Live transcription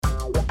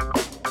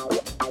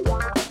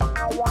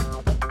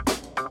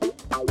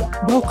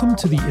Welcome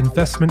to the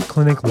Investment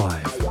Clinic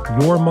Live,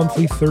 your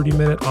monthly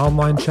 30-minute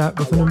online chat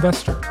with an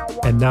investor.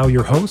 And now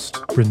your host,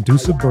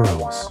 Brindusa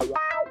Burrows.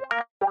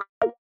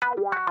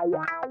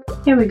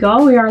 Here we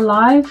go. We are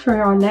live for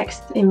our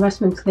next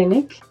Investment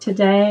Clinic.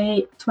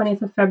 Today,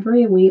 20th of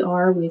February, we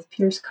are with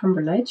Piers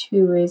Cumberlege,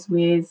 who is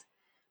with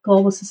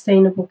Global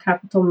Sustainable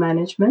Capital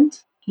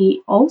Management.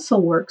 He also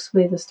works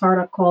with a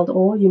startup called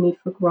All You Need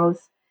for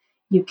Growth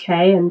UK.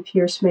 And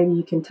Piers, maybe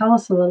you can tell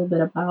us a little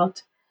bit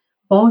about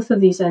both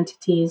of these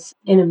entities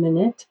in a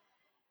minute.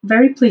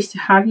 Very pleased to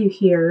have you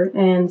here,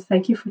 and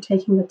thank you for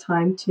taking the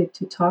time to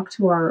talk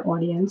to our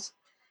audience.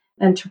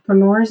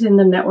 Entrepreneurs in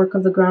the network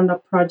of the Ground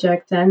Up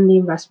Project and the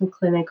Investment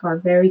Clinic are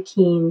very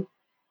keen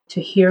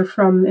to hear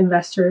from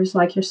investors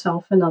like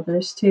yourself and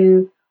others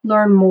to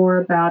learn more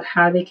about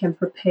how they can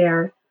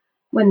prepare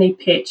when they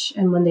pitch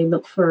and when they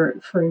look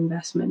for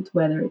investment,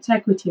 whether it's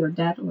equity or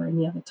debt or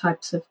any other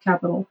types of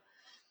capital.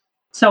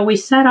 So we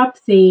set up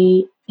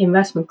the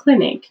Investment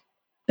Clinic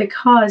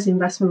because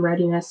investment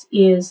readiness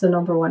is the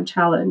number one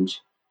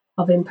challenge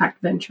of impact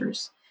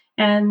ventures.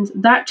 And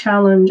that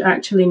challenge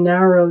actually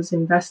narrows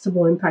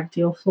investable impact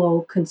deal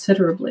flow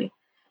considerably.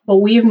 But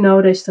we've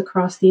noticed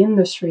across the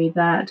industry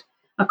that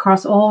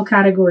across all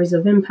categories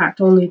of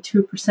impact, only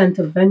 2%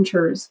 of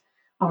ventures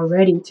are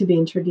ready to be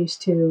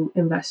introduced to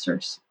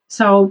investors.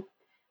 So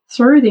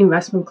through the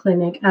Investment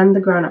Clinic and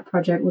the Ground Up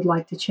Project would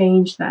like to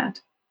change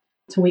that.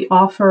 So we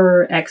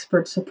offer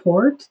expert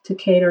support to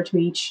cater to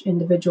each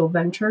individual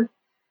venture.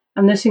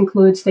 And this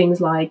includes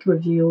things like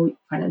review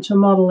financial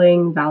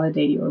modeling,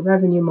 validate your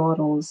revenue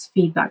models,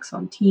 feedbacks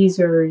on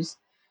teasers,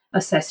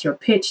 assess your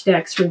pitch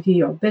decks, review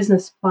your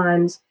business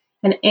plans,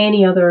 and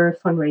any other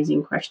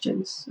fundraising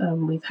questions.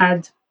 We've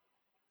had,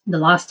 the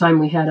last time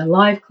we had a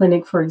live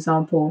clinic, for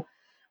example,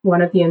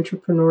 one of the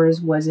entrepreneurs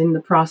was in the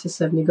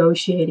process of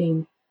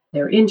negotiating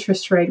their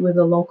interest rate with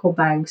a local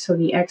bank. So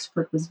the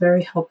expert was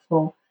very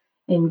helpful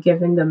in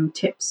giving them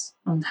tips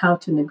on how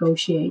to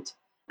negotiate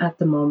at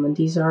the moment.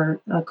 These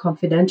are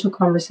confidential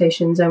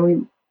conversations,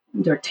 and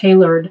they're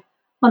tailored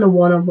on a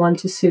one-on-one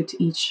to suit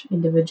each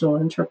individual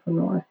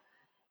entrepreneur.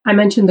 I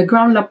mentioned the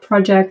Ground Up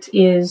Project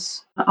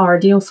is our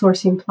deal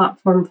sourcing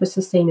platform for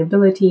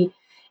sustainability.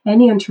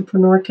 Any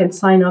entrepreneur can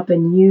sign up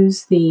and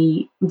use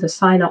the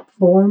sign-up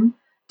form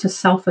to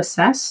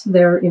self-assess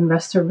their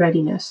investor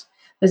readiness.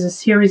 There's a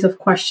series of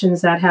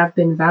questions that have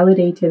been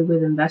validated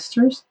with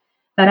investors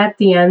that at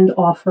the end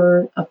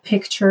offer a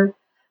picture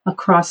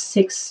across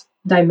 6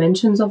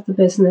 dimensions of the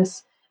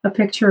business, a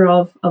picture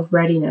of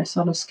readiness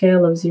on a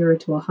scale of 0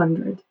 to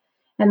 100.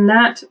 And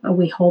that,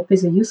 we hope,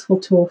 is a useful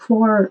tool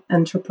for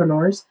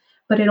entrepreneurs,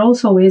 but it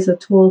also is a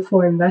tool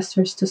for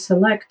investors to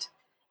select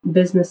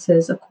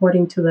businesses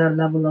according to their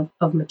level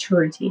of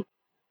maturity.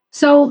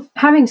 So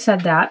having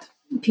said that,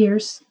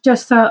 Piers,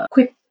 just a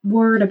quick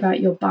word about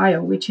your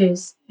bio, which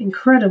is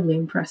incredibly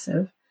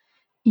impressive.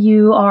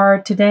 You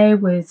are today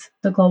with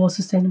the Global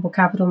Sustainable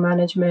Capital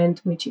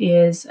Management, which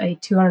is a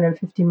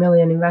 250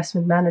 million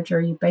investment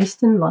manager. You're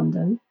based in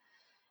London,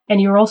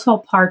 and you're also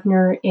a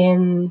partner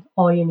in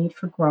All You Need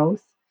for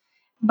Growth.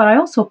 But I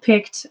also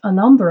picked a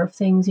number of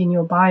things in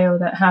your bio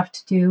that have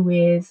to do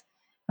with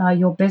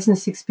your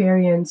business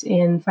experience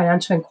in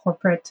financial and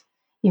corporate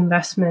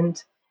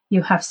investment.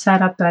 You have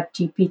set up at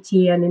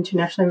GPT, an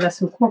international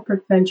investment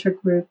corporate venture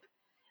group.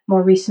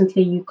 More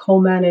recently, you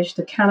co-managed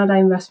the Canada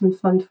Investment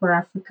Fund for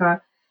Africa.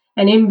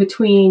 And in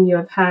between, you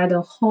have had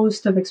a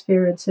host of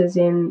experiences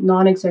in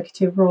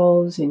non-executive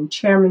roles, in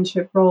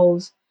chairmanship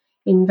roles,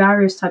 in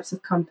various types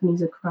of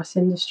companies across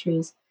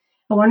industries.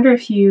 I wonder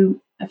if you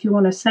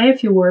want to say a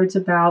few words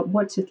about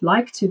what's it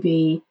like to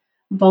be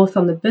both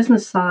on the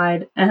business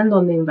side and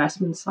on the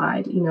investment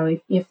side. You know,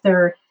 if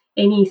there are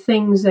any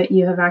things that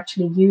you have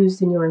actually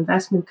used in your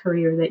investment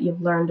career that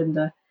you've learned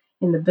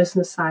in the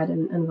business side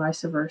and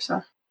vice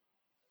versa.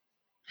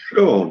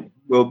 Sure.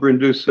 Well,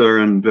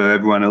 Brindusa and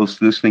everyone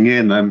else listening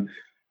in,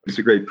 it's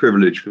a great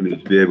privilege for me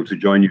to be able to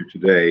join you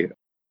today.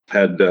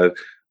 I'd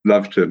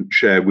love to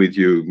share with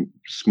you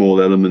small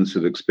elements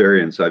of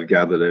experience I've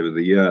gathered over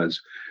the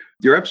years.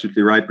 You're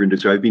absolutely right,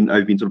 Brindusa. I've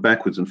been sort of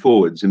backwards and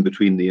forwards in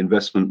between the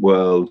investment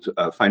world,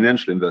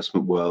 financial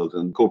investment world,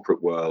 and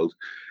corporate world.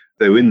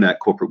 Though in that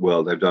corporate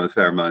world, I've done a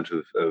fair amount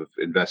of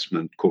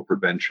investment,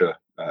 corporate venture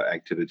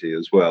activity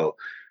as well.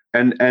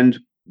 And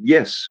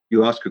yes,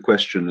 you ask a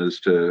question as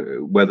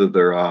to whether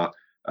there are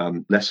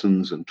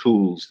lessons and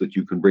tools that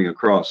you can bring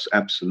across.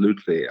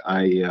 Absolutely.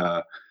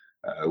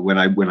 When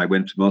I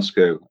went to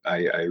Moscow,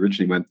 I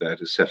originally went there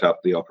to set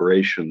up the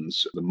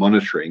operations, the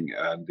monitoring,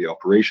 the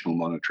operational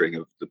monitoring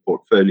of the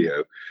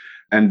portfolio,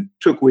 and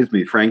took with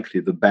me,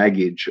 frankly, the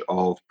baggage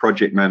of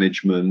project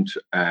management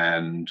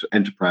and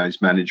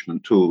enterprise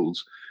management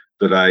tools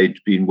that I'd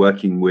been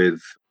working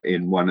with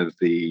in one of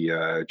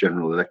the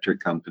General Electric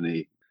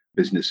company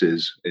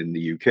businesses in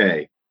the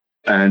UK.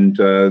 And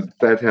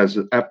that has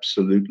an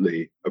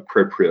absolutely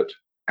appropriate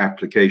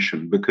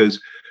application,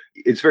 because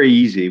it's very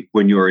easy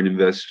when you're an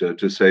investor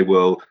to say,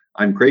 well,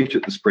 I'm great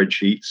at the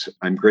spreadsheets,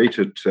 I'm great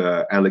at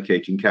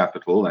allocating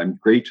capital, I'm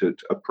great at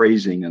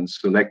appraising and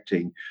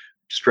selecting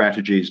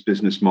strategies,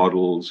 business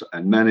models,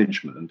 and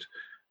management,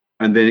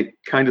 and then it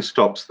kind of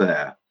stops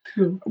there.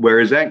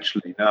 Whereas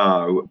actually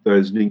now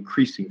there's an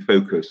increasing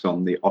focus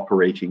on the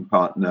operating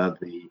partner,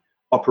 the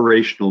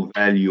operational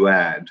value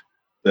add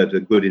that a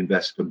good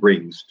investor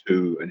brings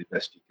to an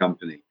investing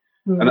company.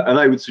 And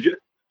I would suggest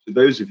to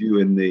those of you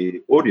in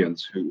the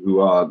audience who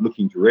are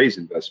looking to raise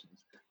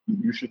investments,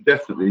 you should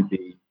definitely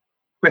be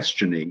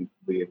questioning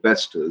the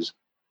investors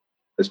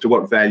as to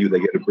what value they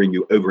get to bring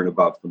you over and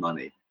above the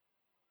money.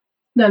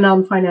 The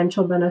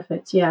non-financial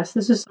benefits, yes.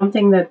 This is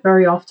something that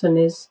very often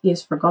is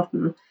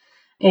forgotten.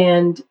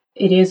 And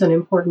it is an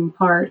important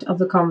part of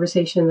the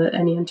conversation that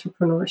any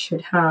entrepreneur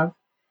should have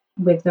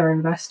with their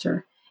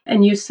investor.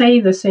 And you say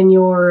this in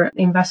your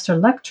investor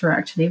lecture,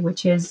 actually,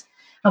 which is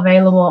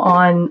available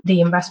on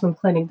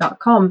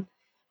theinvestmentclinic.com.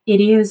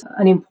 It is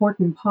an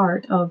important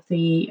part of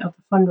the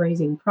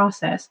fundraising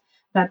process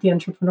that the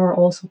entrepreneur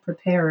also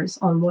prepares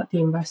on what the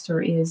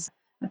investor is,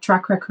 a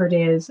track record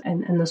is,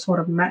 and the sort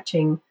of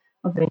matching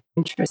of the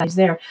interest is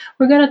there.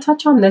 We're going to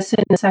touch on this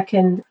in a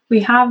second.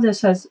 We have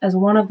this as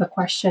one of the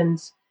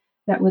questions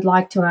that we'd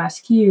like to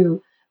ask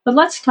you. But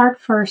let's start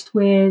first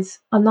with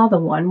another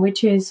one,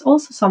 which is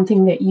also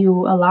something that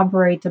you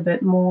elaborate a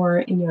bit more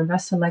in your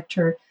investor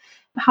lecture.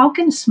 How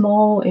can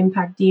small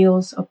impact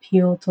deals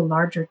appeal to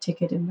larger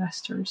ticket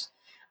investors?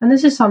 And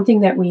this is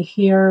something that we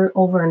hear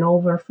over and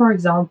over, for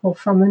example,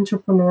 from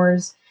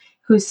entrepreneurs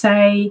who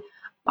say,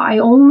 I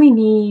only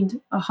need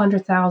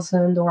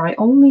 100,000 or I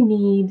only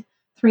need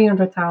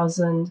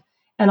 300,000,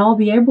 and I'll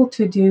be able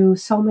to do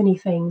so many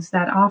things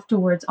that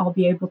afterwards I'll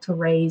be able to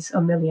raise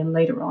 $1 million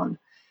later on.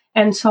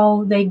 And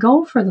so they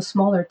go for the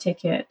smaller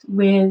ticket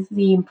with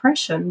the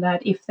impression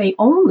that if they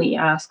only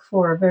ask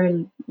for a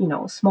very,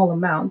 small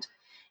amount,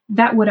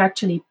 that would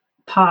actually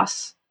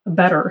pass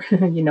better,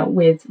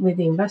 with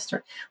the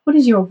investor. What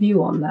is your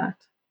view on that?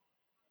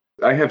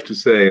 I have to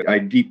say, I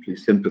deeply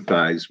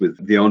sympathize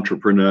with the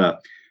entrepreneur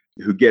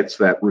who gets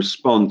that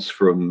response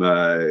from,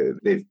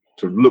 they've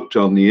sort of looked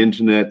on the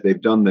internet,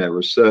 they've done their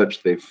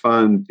research, they've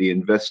found the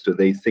investor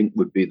they think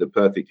would be the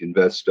perfect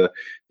investor.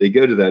 They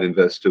go to that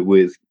investor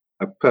with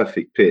a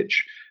perfect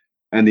pitch,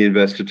 and the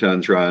investor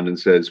turns around and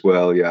says,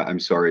 well, yeah, I'm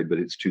sorry, but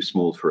it's too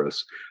small for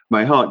us.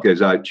 My heart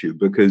goes out to you,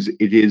 because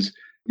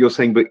you're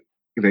saying, but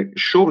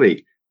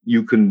surely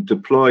you can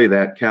deploy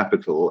that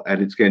capital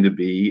and it's going to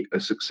be a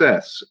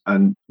success.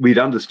 And we'd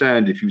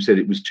understand if you said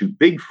it was too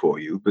big for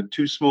you, but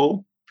too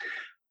small.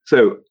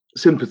 So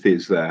sympathy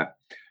is there.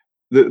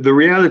 The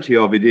reality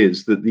of it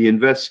is that the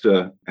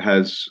investor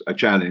has a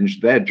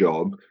challenge. Their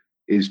job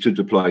is to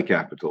deploy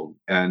capital,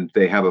 and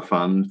they have a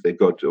fund, they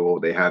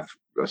have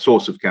a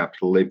source of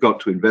capital, they've got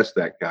to invest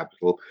that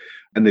capital,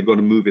 and they've got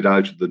to move it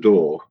out of the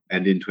door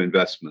and into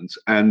investments.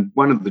 And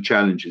one of the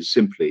challenges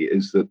simply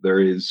is that there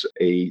is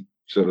a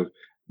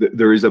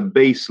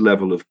base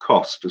level of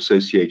cost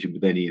associated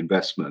with any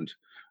investment,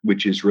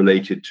 which is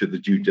related to the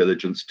due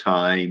diligence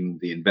time,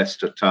 the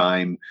investor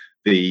time,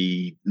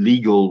 the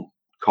legal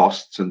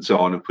costs and so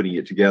on of putting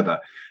it together.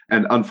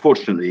 And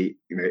unfortunately,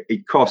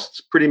 it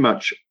costs pretty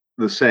much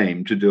the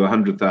same to do a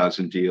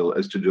 100,000 deal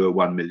as to do a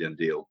 1 million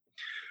deal.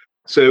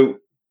 So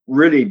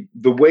really,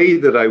 the way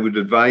that I would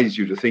advise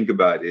you to think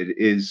about it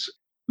is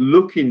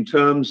look in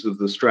terms of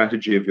the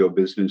strategy of your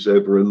business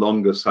over a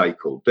longer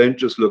cycle. Don't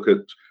just look at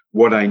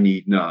what I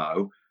need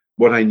now,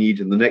 what I need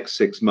in the next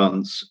 6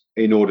 months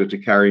in order to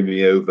carry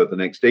me over the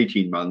next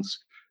 18 months.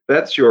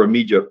 That's your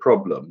immediate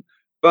problem.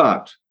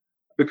 But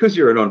because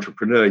you're an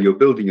entrepreneur, you're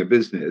building a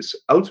business,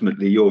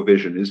 ultimately your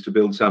vision is to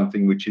build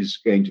something which is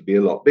going to be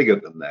a lot bigger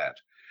than that.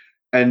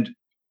 And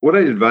what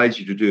I'd advise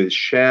you to do is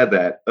share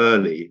that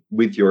early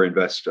with your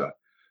investor.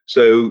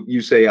 So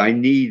you say, I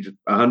need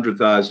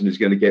 100,000 is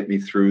going to get me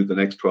through the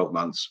next 12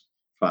 months.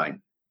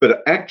 Fine.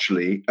 But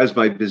actually, as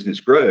my business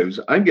grows,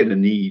 I'm going to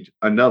need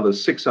another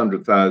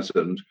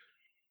 600,000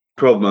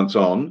 12 months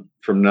on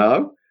from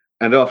now.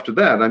 And after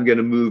that, I'm going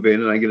to move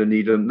in and I'm going to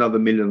need another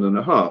 1.5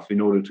 million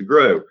in order to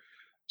grow.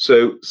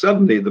 So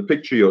suddenly the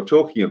picture you're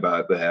talking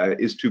about there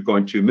is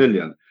 2.2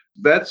 million.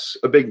 That's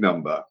a big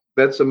number.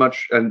 That's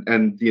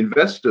and the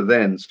investor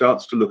then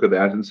starts to look at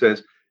that and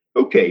says,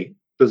 okay,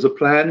 there's a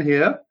plan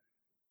here.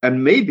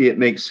 And maybe it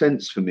makes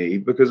sense for me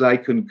because I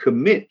can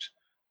commit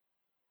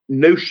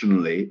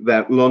notionally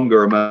that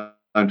larger amount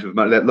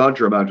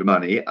of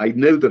money. I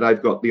know that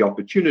I've got the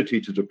opportunity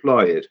to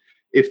deploy it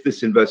if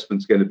this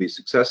investment's going to be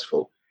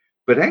successful.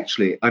 But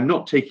actually, I'm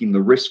not taking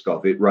the risk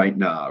of it right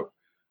now.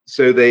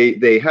 So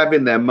they have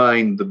in their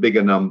mind the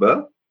bigger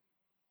number,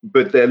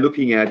 but they're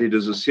looking at it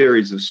as a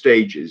series of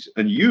stages.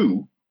 And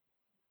you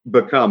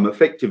become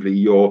effectively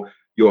your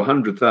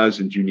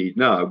 100,000 you need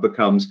now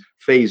becomes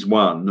phase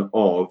one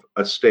of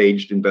a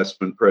staged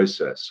investment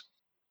process.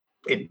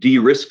 It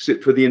de-risks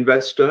it for the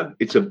investor.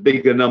 It's a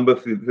bigger number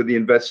for the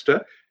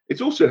investor.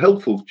 It's also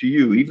helpful to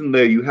you, even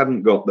though you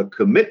haven't got the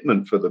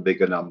commitment for the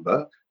bigger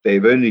number.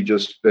 They've only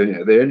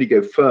they only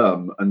go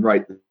firm and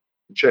write the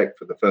check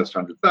for the first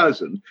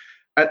 100,000.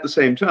 At the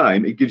same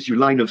time, it gives you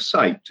line of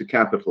sight to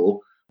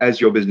capital as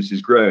your business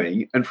is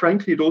growing. And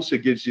frankly, it also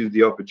gives you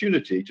the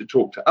opportunity to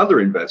talk to other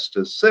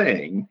investors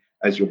saying,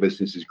 as your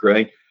business is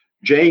growing,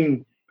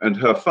 Jane and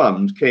her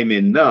fund came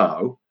in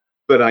now,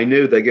 but I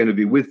know they're going to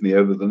be with me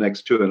over the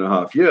next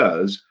 2.5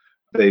 years.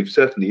 They've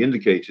certainly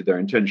indicated their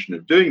intention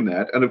of doing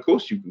that. And of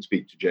course, you can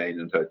speak to Jane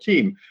and her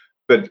team,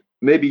 but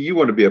maybe you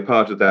want to be a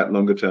part of that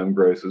longer term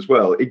growth as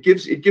well. It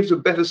gives a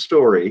better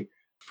story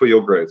for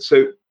your growth.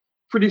 So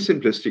pretty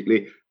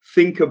simplistically,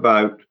 think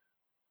about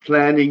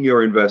planning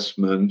your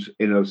investment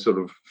in a sort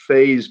of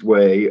phased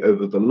way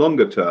over the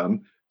longer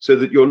term so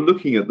that you're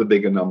looking at the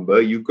bigger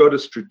number. You've got a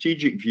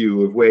strategic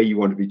view of where you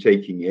want to be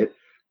taking it.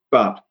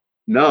 But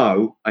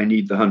now I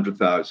need the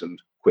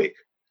 100,000 quick.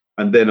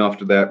 And then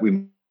after that,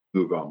 we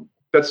move on.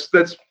 That's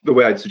the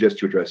way I'd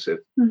suggest you address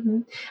it. Mm-hmm.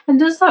 And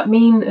does that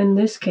mean in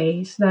this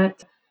case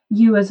that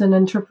you as an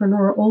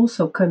entrepreneur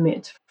also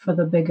commit for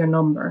the bigger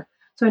number?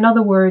 So in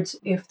other words,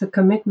 if the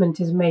commitment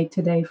is made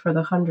today for the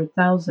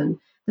 100,000,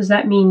 does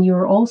that mean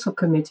you're also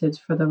committed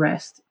for the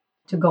rest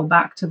to go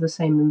back to the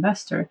same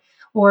investor?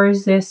 Or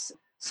is this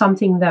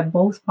something that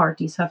both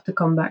parties have to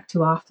come back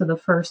to after the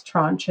first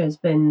tranche has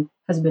been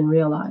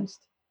realized?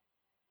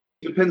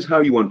 It depends how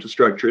you want to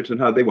structure it and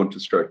how they want to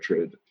structure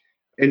it.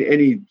 And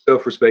any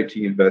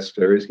self-respecting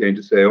investor is going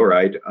to say, all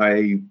right,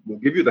 I will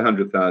give you the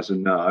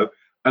 100,000 now,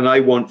 and I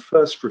want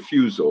first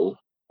refusal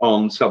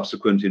on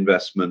subsequent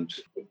investment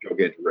that you're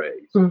going to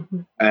raise.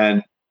 Mm-hmm.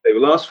 And they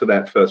will ask for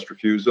that first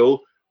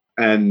refusal,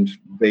 and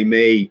they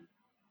may,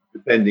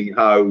 depending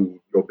how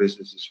your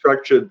business is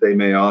structured, they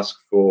may ask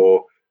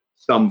for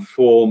some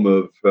form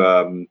of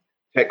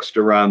text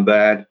around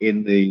that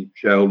in the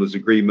shareholders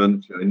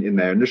agreement, in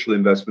their initial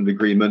investment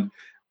agreement.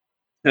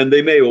 And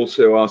they may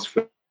also ask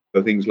for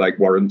things like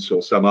warrants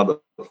or some other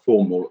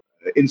formal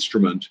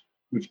instrument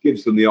which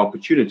gives them the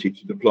opportunity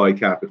to deploy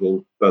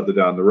capital further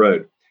down the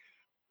road.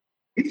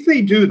 If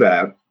they do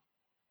that,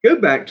 go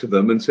back to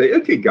them and say,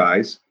 okay,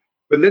 guys,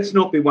 but let's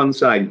not be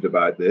one-sided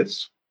about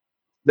this.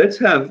 Let's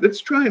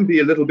try and be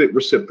a little bit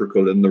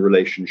reciprocal in the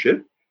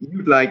relationship.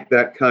 You'd like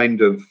that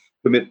kind of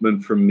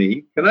commitment from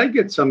me. Can I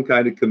get some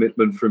kind of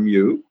commitment from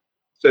you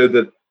so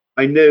that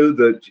I know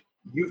that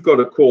you've got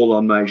a call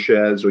on my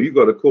shares, or you've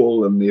got a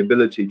call on the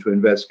ability to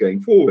invest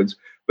going forwards,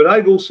 but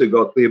I've also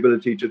got the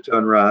ability to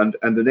turn around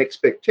and an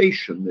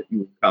expectation that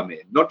you'll come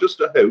in, not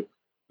just a hope,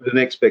 but an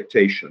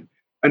expectation,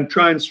 and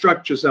try and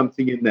structure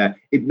something in there.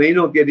 It may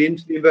not get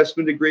into the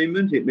investment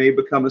agreement. It may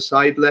become a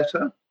side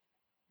letter,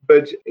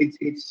 but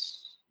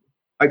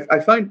I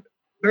find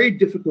very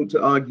difficult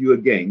to argue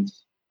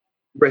against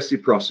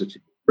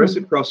reciprocity.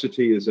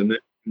 Reciprocity is a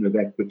notion of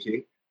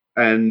equity,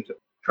 and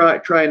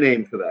try and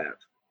aim for that.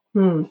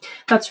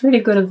 That's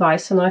really good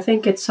advice, and I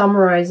think it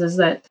summarizes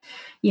that,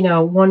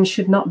 one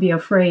should not be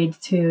afraid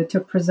to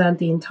present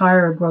the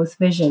entire growth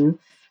vision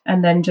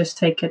and then just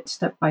take it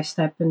step by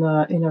step in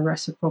a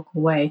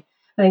reciprocal way.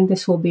 I think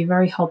this will be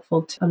very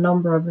helpful to a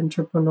number of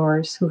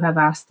entrepreneurs who have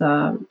asked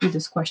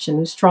this question,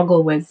 who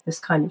struggle with this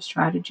kind of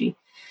strategy.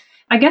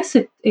 I guess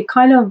it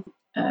kind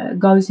of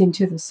goes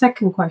into the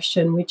second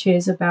question, which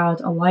is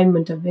about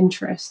alignment of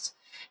interests.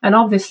 And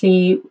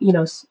obviously,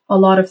 a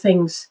lot of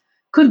things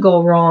could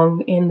go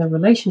wrong in the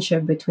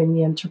relationship between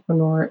the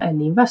entrepreneur and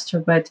the investor,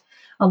 but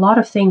a lot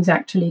of things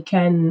actually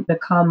can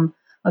become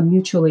a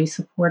mutually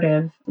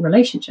supportive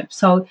relationship.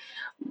 So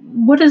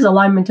what does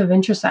alignment of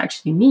interest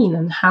actually mean,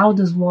 and how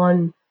does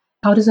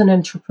an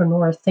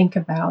entrepreneur think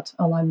about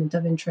alignment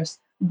of interest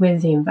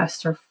with the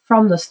investor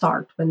from the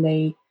start when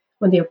they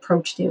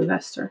approach the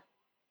investor?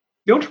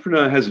 The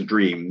entrepreneur has a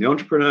dream. The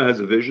entrepreneur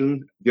has a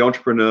vision. The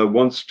entrepreneur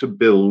wants to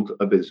build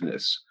a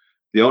business.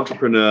 The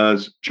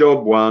entrepreneur's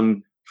job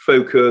one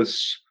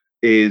focus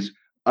is,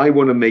 I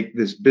want to make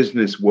this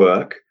business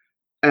work.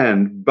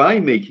 And by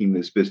making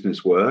this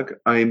business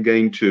work, I am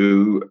going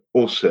to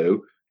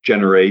also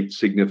generate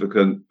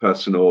significant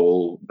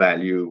personal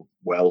value,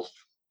 wealth,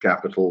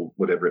 capital,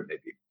 whatever it may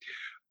be.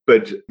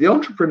 But the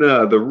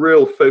entrepreneur, the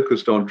real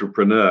focused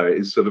entrepreneur,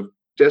 is sort of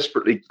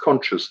desperately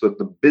conscious that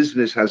the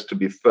business has to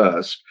be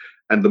first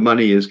and the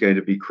money is going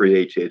to be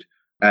created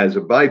as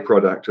a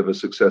byproduct of a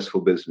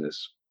successful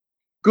business.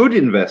 Good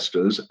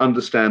investors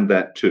understand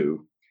that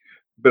too.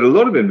 But a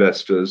lot of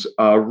investors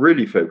are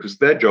really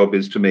focused. Their job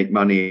is to make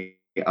money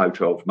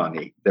out of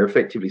money. They're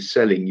effectively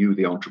selling you,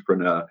 the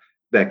entrepreneur,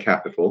 their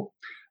capital.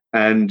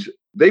 And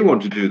they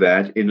want to do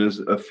that in as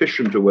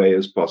efficient a way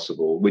as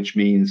possible, which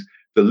means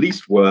the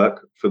least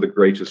work for the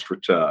greatest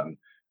return,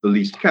 the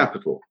least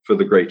capital for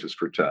the greatest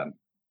return.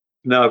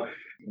 Now,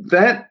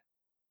 that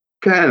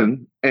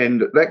can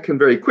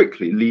very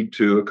quickly lead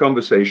to a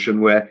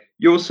conversation where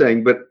you're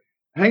saying, but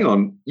hang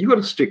on, you've got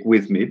to stick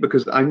with me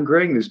because I'm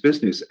growing this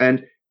business.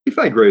 And if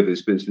I grow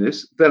this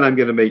business, then I'm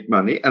going to make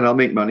money, and I'll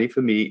make money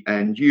for me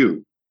and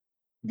you.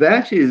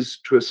 That is,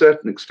 to a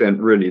certain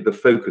extent, really the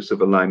focus of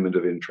alignment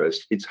of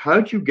interest. It's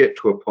how do you get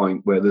to a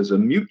point where there's a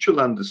mutual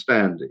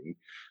understanding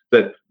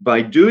that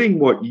by doing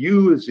what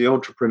you as the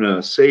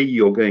entrepreneur say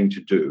you're going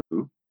to do,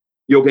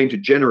 you're going to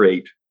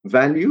generate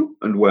value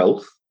and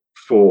wealth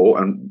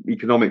and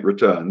economic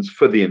returns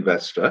for the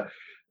investor.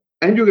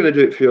 and you're going to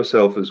do it for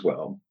yourself as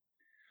well.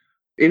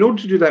 In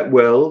order to do that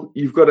well,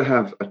 you've got to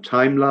have a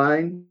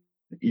timeline.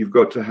 You've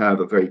got to have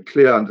a very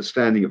clear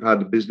understanding of how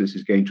the business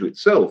is going to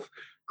itself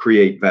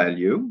create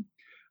value.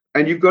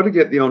 And you've got to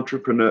get the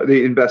entrepreneur,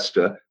 the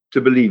investor,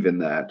 to believe in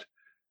that.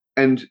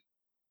 And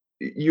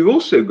you've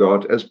also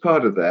got, as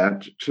part of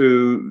that,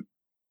 to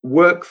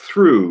work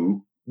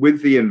through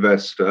with the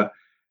investor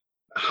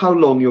how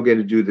long you're going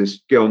to do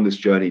this, go on this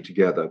journey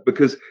together.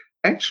 Because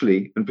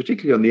actually, and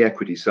particularly on the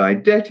equity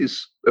side, debt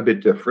is a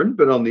bit different,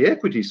 but on the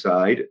equity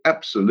side,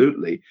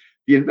 absolutely,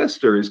 the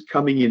investor is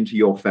coming into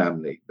your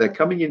family. They're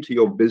coming into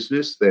your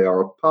business. They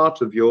are a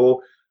part of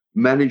your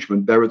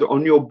management. They're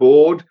on your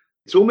board.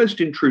 It's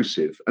almost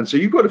intrusive. And so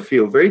you've got to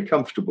feel very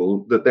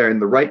comfortable that they're in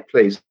the right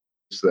place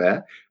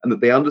there and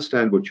that they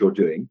understand what you're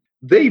doing.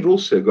 They've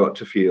also got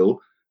to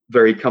feel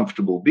very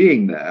comfortable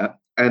being there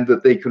and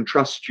that they can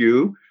trust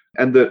you,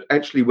 and that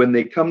actually when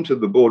they come to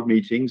the board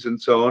meetings and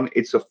so on,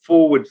 it's a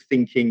forward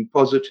thinking,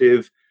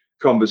 positive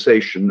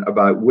conversation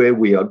about where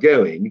we are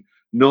going,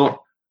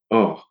 not,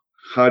 oh,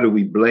 how do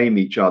we blame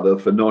each other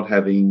for not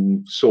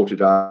having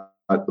sorted out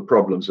the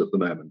problems at the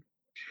moment.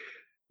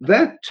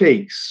 That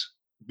takes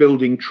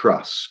building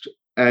trust.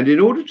 And in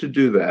order to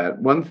do that,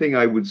 one thing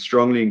I would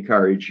strongly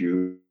encourage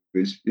you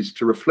is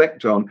to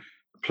reflect on,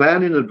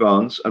 plan in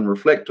advance and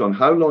reflect on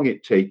how long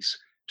it takes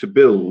to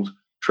build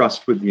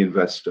trust with the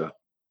investor.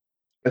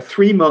 A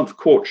 3-month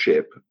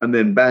courtship and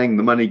then bang,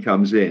 the money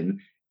comes in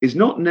is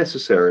not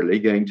necessarily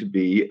going to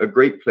be a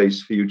great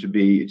place for you to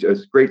be, a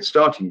great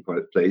starting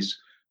place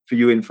for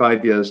you in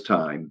 5 years'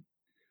 time.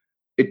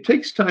 It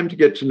takes time to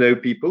get to know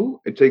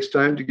people. It takes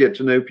time to get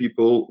to know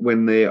people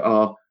when they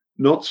are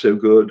not so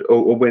good,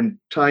 or when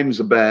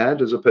times are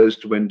bad as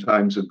opposed to when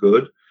times are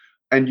good.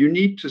 And you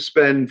need to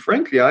spend,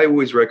 frankly, I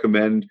always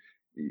recommend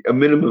a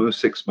minimum of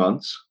 6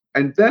 months.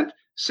 And that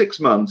 6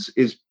 months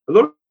is a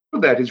lot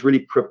of that is really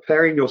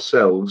preparing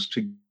yourselves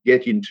to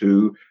get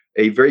into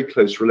a very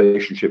close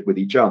relationship with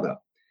each other.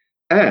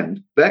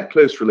 And that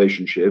close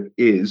relationship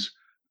is,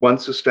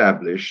 once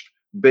established,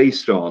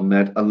 based on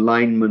that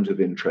alignment of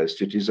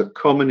interest. It is a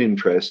common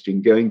interest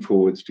in going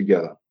forwards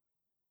together.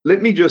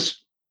 Let me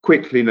just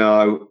quickly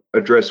now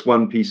address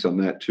one piece on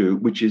that too,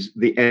 which is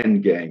the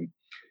end game.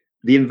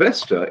 The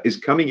investor is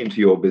coming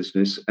into your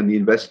business and the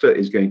investor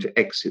is going to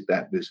exit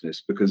that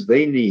business because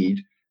they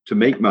need to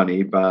make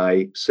money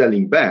by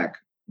selling back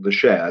the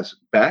shares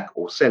back,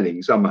 or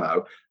selling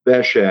somehow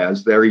their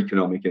shares, their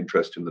economic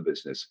interest in the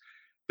business.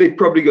 They've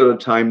probably got a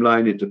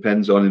timeline. It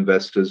depends on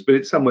investors, but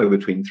it's somewhere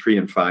between 3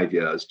 and 5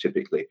 years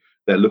typically.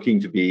 They're looking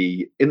to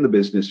be in the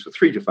business for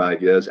 3 to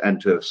 5 years and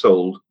to have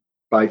sold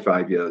by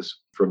 5 years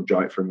from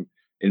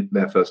in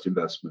their first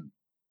investment.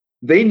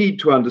 They need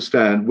to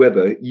understand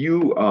whether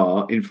you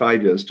are, in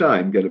 5 years'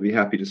 time, going to be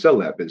happy to sell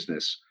that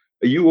business.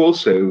 Are you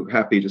also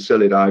happy to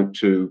sell it out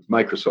to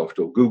Microsoft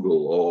or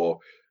Google or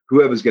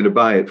whoever's going to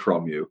buy it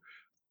from you?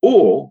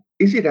 Or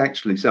is it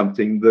actually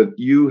something that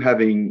you,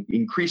 having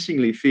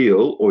increasingly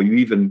feel, or you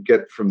even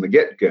get from the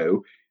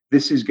get-go,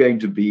 this is going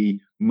to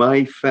be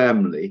my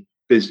family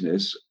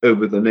business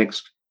over the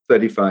next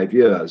 35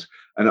 years.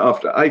 And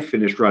after I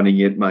finish running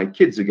it, my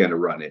kids are going to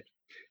run it.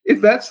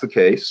 If that's the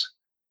case,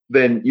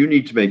 then you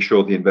need to make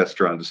sure the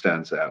investor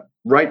understands that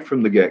right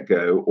from the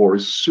get-go, or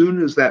as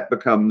soon as that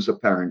becomes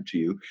apparent to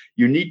you,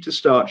 you need to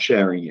start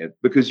sharing it,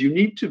 because you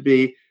need to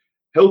be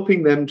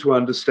helping them to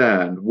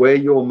understand where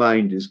your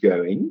mind is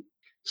going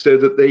so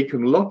that they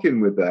can lock in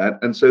with that,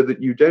 and so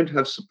that you don't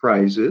have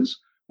surprises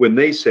when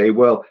they say,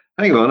 well,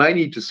 hang on, I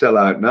need to sell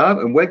out now,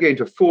 and we're going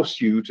to force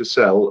you to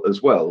sell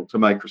as well to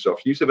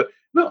Microsoft. You say, but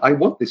no, I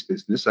want this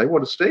business. I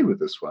want to stay with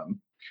this one.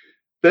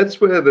 That's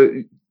where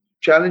the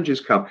challenges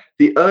come.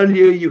 The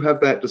earlier you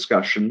have that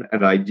discussion,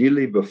 and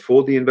ideally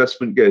before the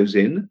investment goes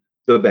in,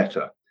 the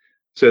better,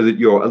 so that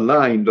you're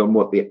aligned on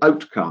what the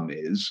outcome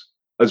is,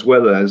 as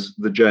well as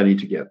the journey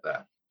to get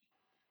there.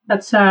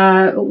 That's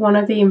one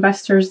of the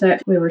investors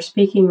that we were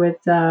speaking with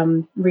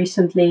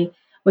recently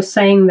was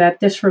saying that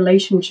this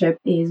relationship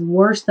is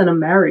worse than a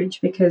marriage,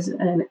 because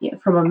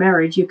from a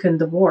marriage you can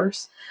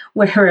divorce,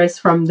 whereas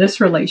from this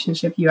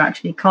relationship you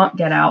actually can't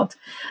get out.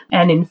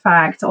 And in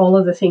fact, all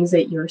of the things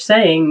that you're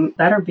saying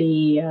better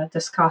be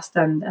discussed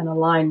and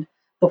aligned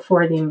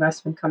before the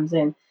investment comes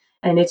in.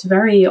 And it's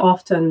very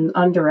often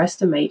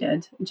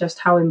underestimated just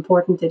how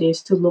important it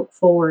is to look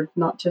forward,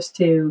 not just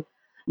to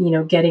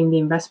getting the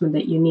investment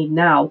that you need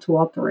now to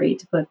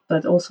operate,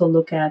 but also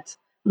look at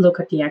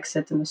the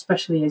exit, and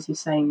especially, as you're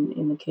saying,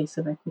 in the case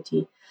of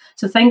equity.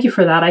 So thank you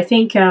for that. I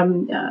think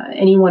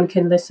anyone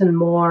can listen in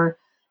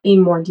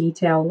more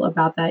detail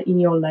about that in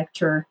your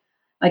lecture.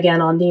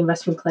 Again, on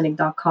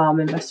theinvestmentclinic.com,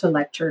 investor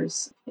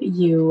lectures,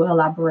 you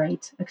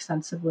elaborate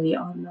extensively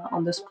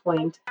on this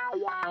point.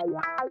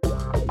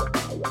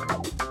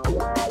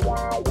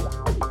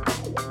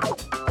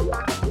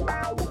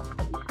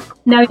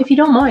 Now, if you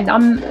don't mind, I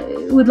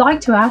would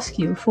like to ask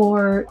you,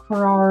 for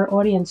our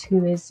audience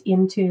who is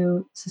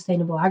into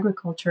sustainable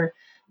agriculture,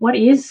 what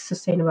is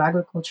sustainable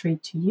agriculture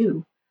to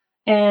you?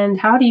 And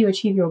how do you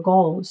achieve your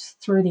goals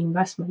through the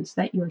investments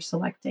that you're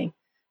selecting?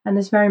 And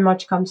this very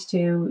much comes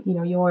to,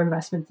 your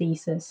investment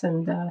thesis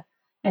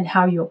and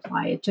how you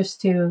apply it,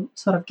 just to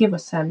sort of give a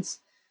sense.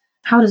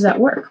 How does that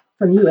work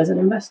from you as an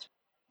investor?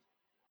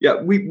 Yeah,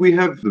 we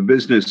have the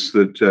business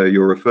that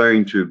you're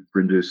referring to,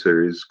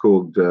 producer, is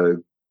called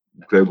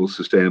Global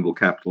Sustainable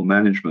Capital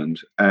Management.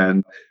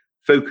 And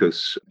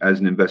focus as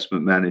an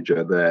investment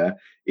manager there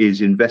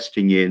is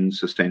investing in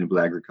sustainable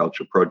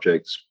agriculture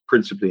projects,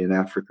 principally in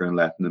Africa and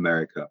Latin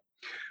America.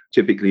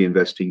 Typically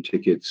investing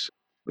tickets,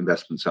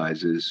 investment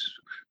sizes,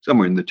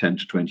 somewhere in the 10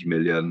 to 20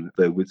 million,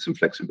 though with some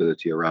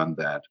flexibility around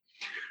that.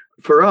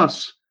 For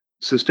us,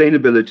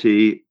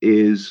 sustainability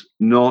is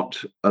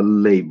not a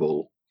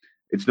label.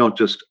 It's not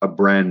just a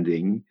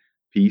branding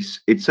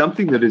piece. It's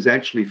something that is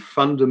actually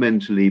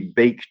fundamentally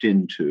baked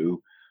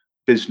into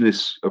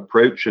business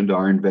approach and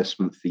our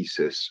investment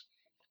thesis.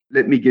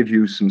 Let me give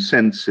you some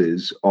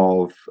senses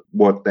of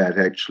what that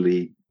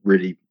actually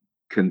really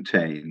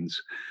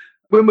contains.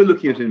 When we're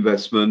looking at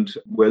investment,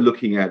 we're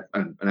looking at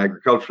an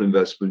agricultural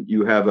investment.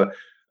 You have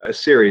a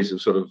series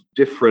of sort of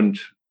different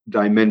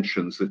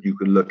dimensions that you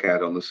can look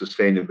at on the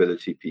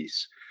sustainability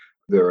piece.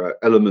 There are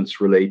elements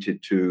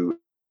related to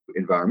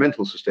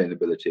environmental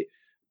sustainability.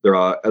 There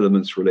are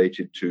elements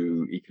related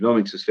to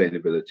economic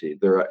sustainability.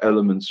 There are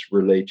elements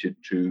related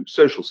to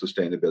social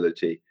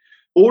sustainability.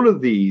 All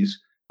of these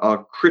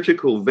are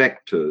critical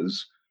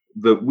vectors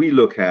that we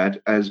look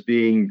at as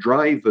being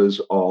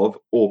drivers of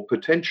or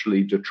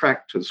potentially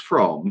detractors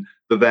from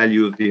the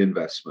value of the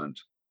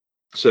investment.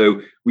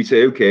 So we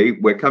say, okay,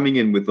 we're coming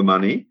in with the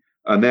money,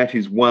 and that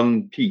is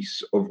one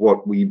piece of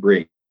what we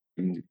bring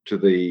to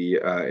the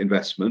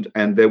investment.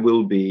 And there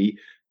will be,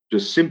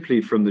 just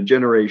simply from the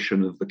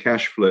generation of the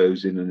cash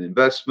flows in an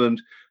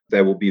investment,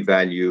 there will be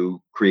value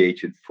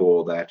created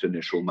for that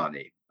initial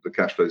money, the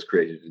cash flows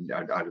created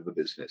out of the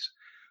business.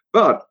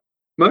 But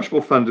much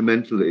more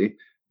fundamentally,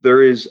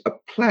 there is a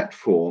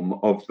platform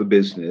of the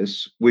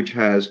business which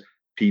has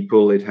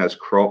people, it has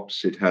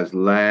crops, it has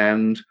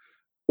land.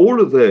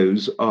 All of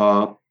those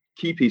are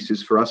key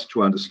pieces for us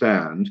to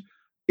understand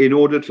in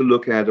order to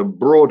look at a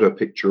broader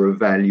picture of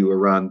value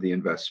around the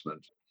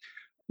investment.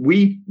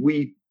 We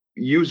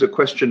use a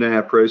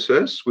questionnaire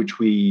process, which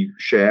we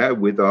share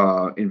with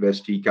our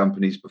investee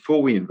companies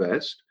before we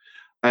invest.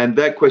 And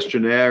that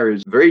questionnaire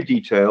is very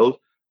detailed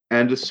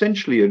and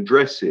essentially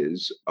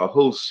addresses a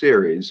whole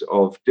series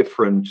of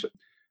different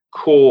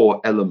core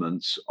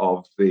elements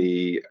of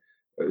the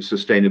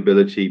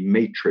sustainability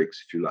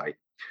matrix, if you like.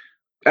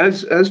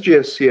 As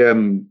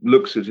GSCM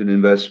looks at an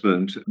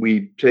investment,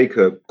 we take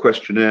a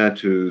questionnaire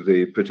to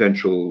the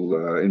potential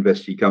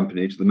investee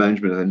company, to the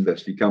management of the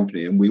investee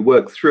company, and we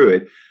work through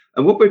it.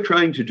 And what we're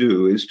trying to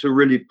do is to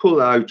really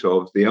pull out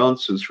of the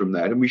answers from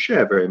that, and we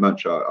share very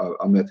much our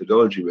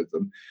methodology with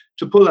them,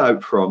 to pull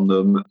out from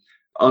them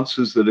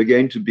answers that are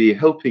going to be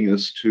helping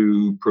us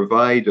to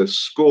provide a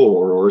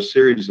score or a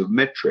series of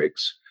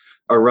metrics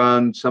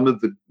around some of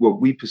the what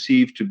we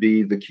perceive to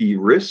be the key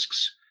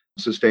risks,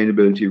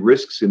 sustainability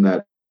risks in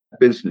that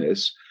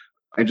business.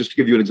 And just to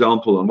give you an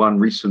example, on one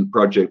recent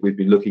project we've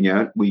been looking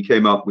at, we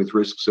came up with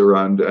risks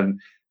around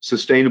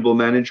sustainable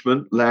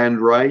management,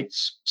 land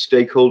rights,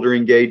 stakeholder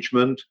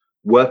engagement,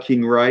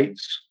 working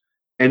rights,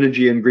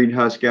 energy and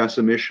greenhouse gas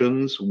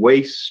emissions,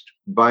 waste,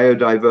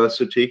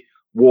 biodiversity,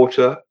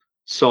 water,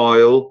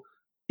 soil,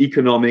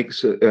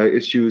 economics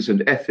issues,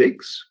 and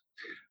ethics.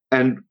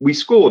 And we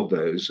scored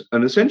those.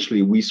 And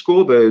essentially, we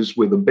score those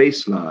with a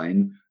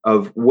baseline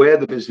of where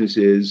the business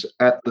is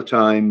at the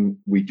time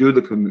we do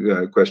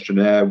the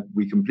questionnaire,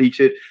 we complete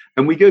it,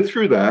 and we go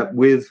through that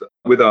with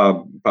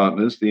our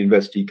partners, the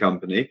investee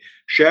company,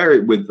 share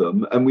it with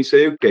them, and we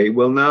say, okay,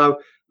 well, now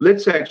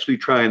let's actually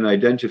try and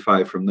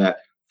identify from that,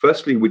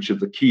 firstly, which of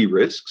the key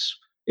risks.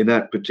 In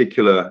that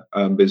particular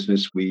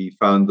business, we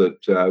found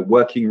that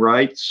working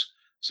rights,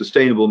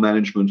 sustainable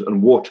management,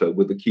 and water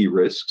were the key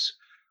risks.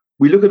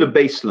 We look at a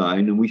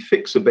baseline and we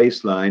fix a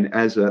baseline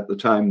as at the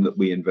time that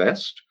we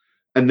invest.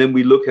 And then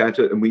we look at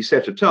it and we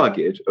set a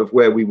target of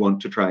where we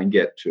want to try and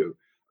get to.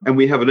 And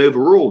we have an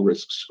overall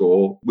risk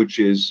score, which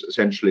is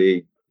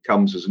essentially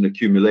comes as an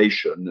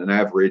accumulation, an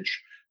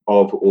average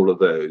of all of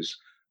those.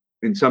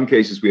 In some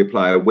cases, we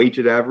apply a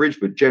weighted average,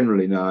 but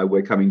generally now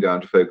we're coming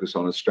down to focus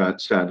on a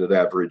standard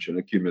average and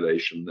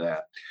accumulation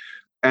there.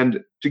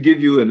 And to give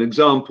you an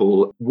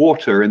example,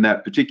 water in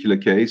that particular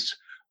case,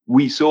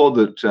 we saw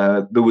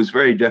that there was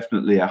very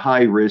definitely a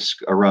high risk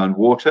around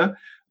water.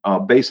 Our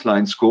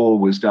baseline score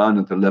was down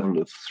at the level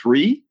of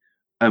 3,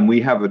 and we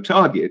have a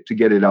target to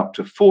get it up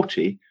to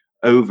 40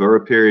 over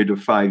a period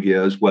of 5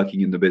 years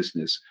working in the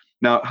business.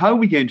 Now, how are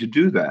we going to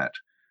do that?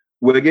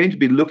 We're going to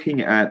be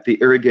looking at the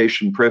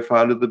irrigation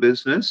profile of the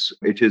business.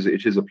 It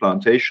is a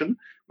plantation.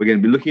 We're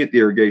going to be looking at the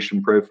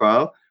irrigation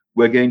profile.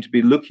 We're going to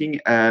be looking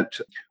at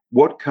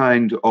what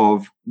kind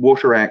of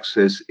water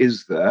access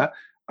is there.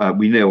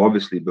 We know,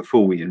 obviously,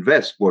 before we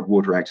invest what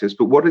water access,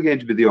 but what are going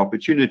to be the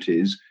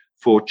opportunities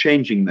for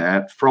changing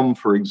that from,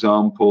 for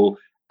example,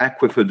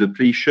 aquifer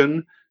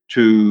depletion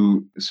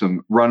to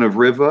some run of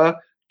river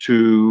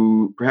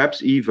to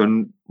perhaps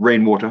even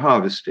rainwater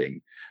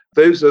harvesting.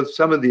 Those are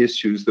some of the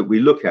issues that we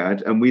look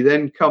at, and we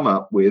then come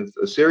up with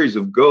a series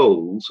of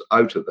goals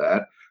out of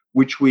that,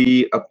 which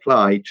we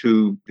apply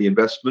to the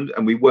investment,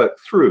 and we work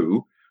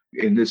through,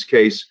 in this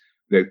case,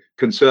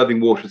 conserving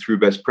water through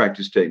best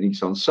practice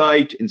techniques on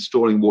site,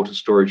 installing water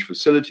storage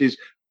facilities,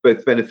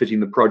 both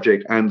benefiting the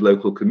project and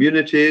local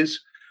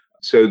communities,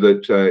 so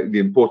that the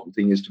important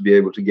thing is to be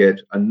able to get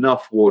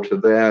enough water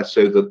there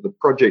so that the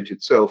project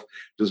itself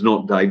does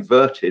not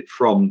divert it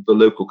from the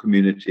local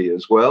community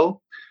as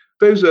well.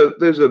 Those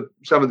are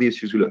some of the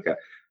issues we look at.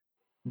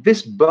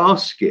 This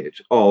basket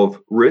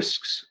of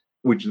risks,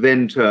 which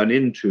then turn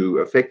into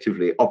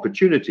effectively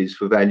opportunities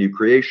for value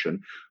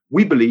creation,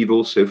 we believe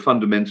also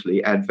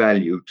fundamentally add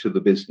value to the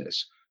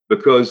business.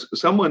 Because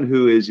someone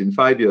who is in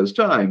 5 years'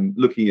 time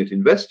looking at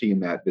investing in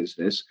that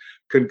business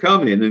can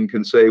come in and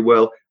can say,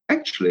 well,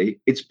 actually,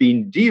 it's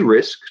been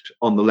de-risked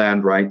on the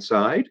land right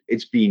side.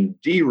 It's been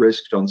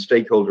de-risked on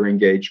stakeholder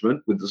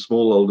engagement with the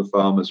smallholder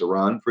farmers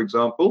around, for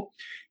example.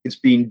 It's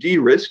been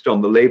de-risked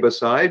on the labor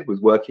side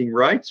with working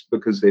rights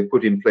because they've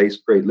put in place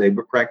great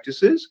labor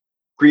practices.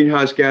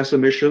 Greenhouse gas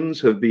emissions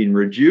have been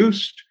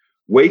reduced.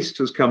 Waste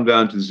has come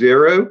down to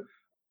zero.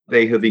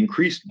 They have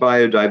increased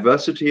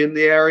biodiversity in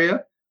the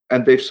area,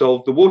 and they've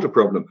solved the water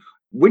problem.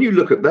 When you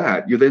look at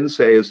that, you then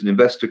say, as an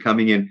investor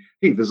coming in,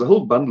 hey, there's a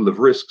whole bundle of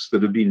risks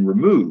that have been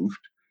removed,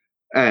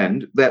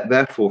 and that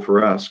therefore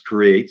for us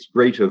creates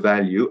greater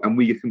value, and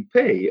we can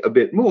pay a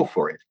bit more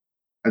for it.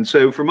 And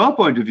so from our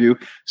point of view,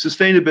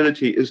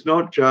 sustainability is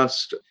not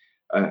just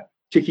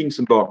ticking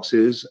some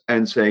boxes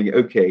and saying,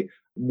 okay,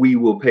 we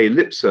will pay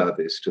lip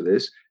service to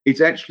this. It's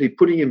actually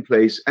putting in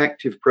place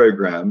active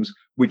programs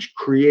which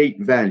create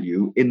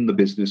value in the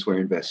business we're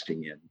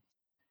investing in.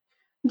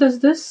 Does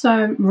this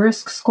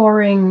risk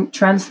scoring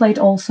translate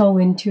also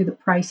into the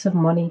price of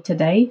money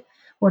today?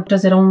 Or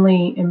does it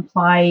only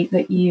imply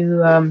that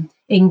you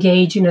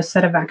engage in a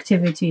set of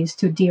activities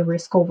to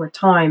de-risk over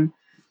time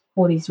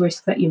all these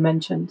risks that you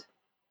mentioned?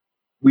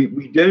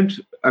 We don't,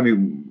 I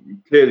mean,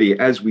 clearly,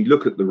 as we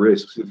look at the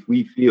risks, if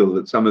we feel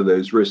that some of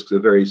those risks are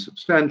very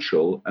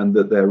substantial and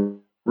that they're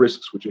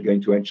risks which are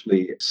going to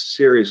actually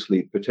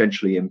seriously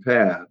potentially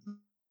impair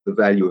the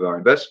value of our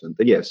investment,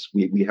 then yes,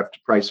 we have to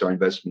price our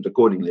investment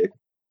accordingly.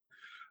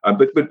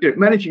 But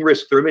managing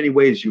risk, there are many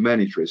ways you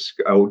manage risk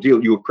or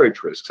you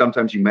approach risk.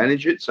 Sometimes you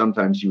manage it,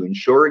 sometimes you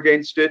insure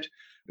against it,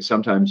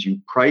 sometimes you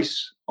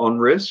price on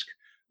risk,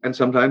 and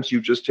sometimes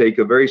you just take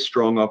a very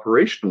strong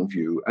operational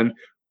view. And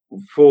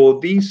for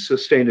these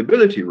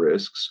sustainability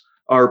risks,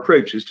 our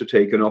approach is to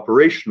take an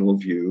operational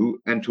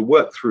view and to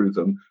work through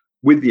them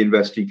with the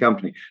investee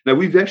company. Now,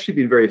 we've actually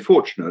been very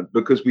fortunate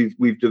because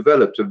we've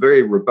developed a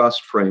very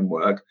robust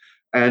framework,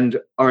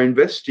 and our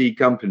investee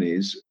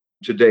companies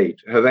to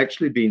date have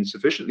actually been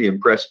sufficiently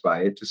impressed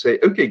by it to say,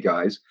 okay,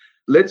 guys,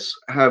 let's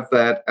have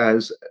that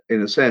as,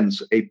 in a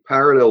sense, a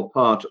parallel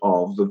part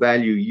of the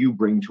value you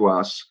bring to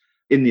us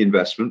in the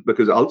investment,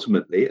 because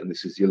ultimately, and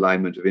this is the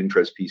alignment of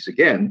interest piece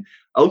again,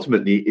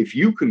 ultimately, if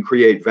you can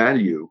create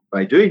value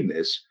by doing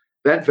this,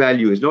 that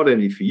value is not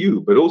only for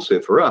you, but also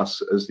for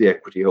us as the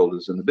equity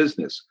holders in the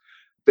business.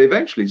 They've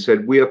actually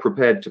said, we are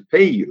prepared to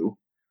pay you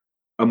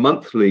a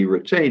monthly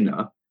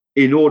retainer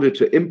in order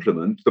to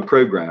implement the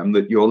program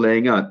that you're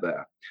laying out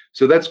there.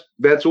 So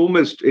that's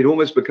almost, it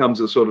almost becomes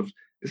a sort of,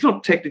 it's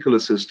not technical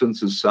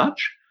assistance as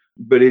such,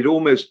 but it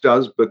almost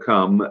does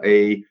become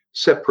a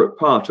separate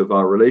part of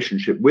our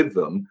relationship with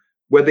them,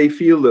 where they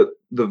feel that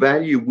the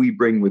value we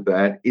bring with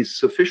that is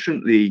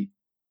sufficiently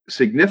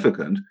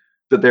significant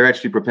that they're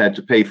actually prepared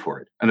to pay for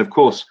it. And of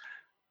course,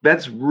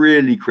 that's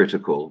really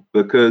critical,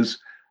 because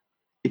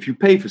if you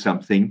pay for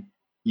something,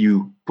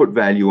 you put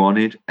value on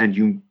it, and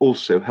you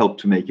also help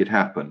to make it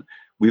happen.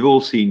 We've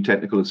all seen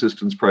technical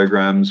assistance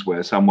programs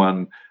where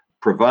someone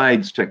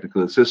provides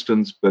technical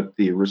assistance, but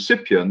the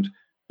recipient,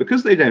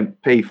 because they don't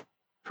pay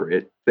for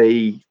it,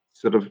 they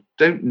sort of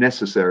don't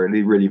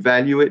necessarily really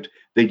value it.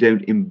 They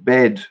don't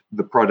embed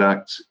the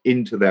products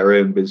into their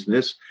own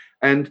business.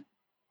 And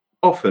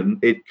often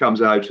it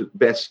comes out at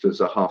best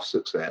as a half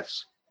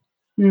success.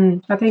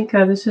 I think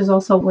this is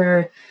also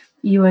where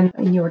you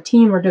and your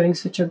team are doing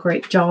such a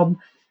great job,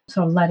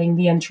 so letting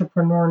the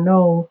entrepreneur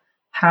know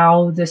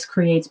how this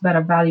creates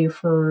better value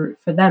for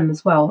them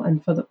as well,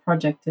 and for the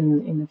project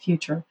in the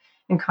future,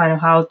 and kind of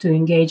how to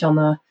engage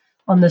on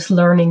this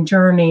learning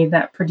journey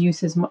that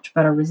produces much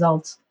better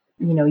results,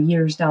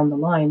 years down the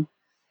line.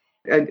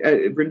 And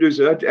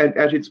Brindusa,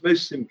 at its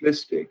most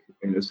simplistic,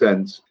 in a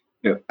sense,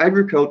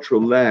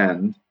 agricultural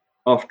land,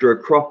 after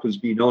a crop has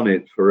been on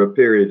it for a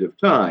period of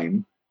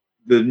time,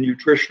 the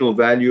nutritional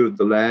value of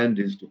the land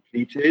is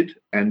depleted,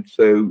 and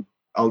so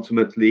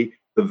ultimately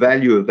the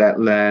value of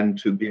that land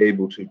to be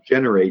able to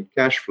generate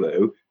cash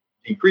flow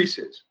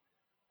decreases.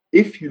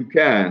 If you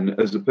can,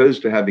 as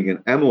opposed to having an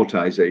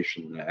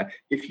amortization there,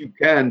 if you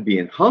can be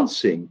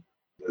enhancing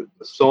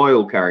the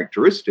soil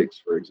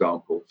characteristics, for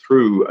example,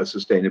 through a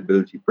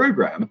sustainability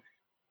program,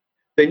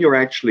 then you're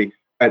actually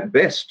at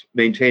best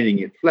maintaining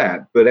it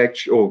flat, but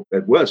actually, or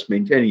at worst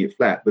maintaining it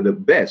flat, but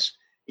at best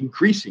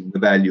increasing the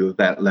value of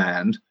that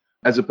land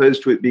as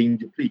opposed to it being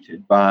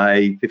depleted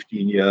by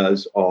 15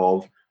 years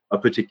of a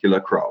particular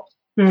crop.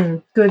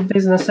 Good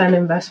business and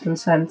investment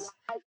sense.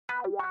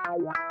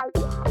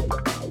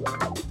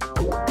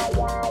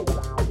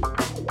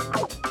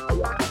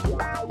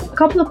 A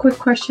couple of quick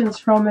questions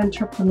from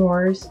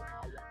entrepreneurs.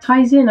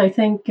 Ties in, I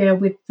think,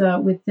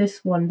 with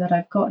this one that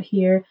I've got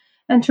here.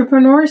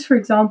 Entrepreneurs, for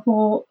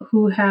example,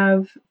 who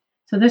have,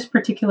 so this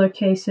particular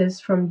case is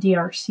from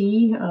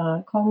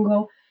DRC,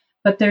 Congo,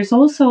 but there's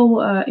also,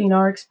 in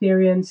our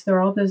experience, there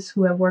are others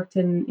who have worked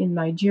in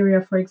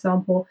Nigeria, for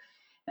example.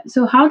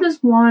 So how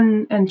does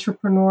one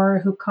entrepreneur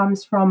who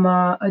comes from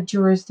a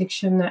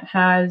jurisdiction that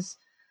has,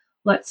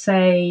 let's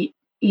say,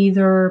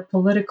 either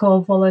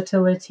political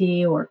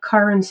volatility or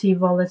currency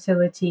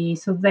volatility,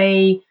 so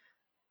they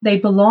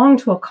belong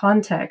to a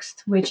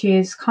context which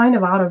is kind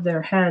of out of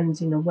their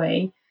hands in a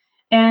way,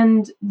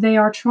 and they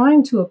are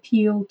trying to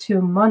appeal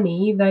to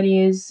money that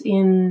is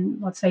in,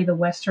 let's say, the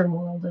Western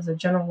world as a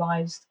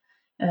generalized,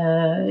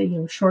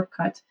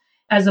 shortcut,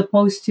 as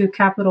opposed to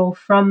capital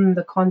from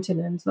the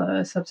continent,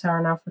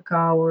 sub-Saharan Africa,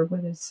 or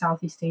whether it's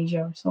Southeast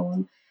Asia or so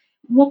on.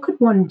 What could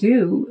one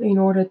do in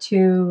order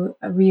to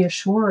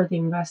reassure the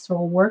investor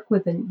or work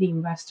with the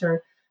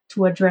investor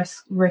to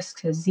address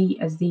risks as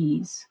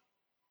these?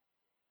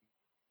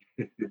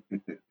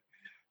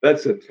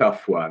 That's a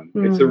tough one.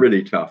 It's a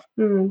really tough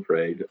one, I'm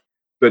afraid.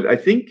 But I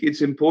think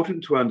it's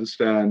important to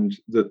understand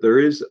that there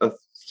is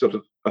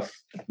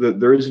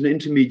there is an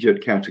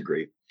intermediate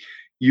category.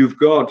 You've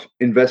got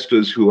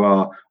investors who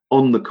are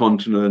on the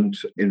continent,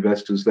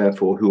 investors,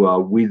 therefore, who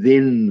are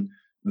within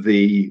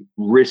the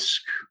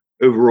risk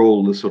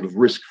overall, the sort of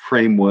risk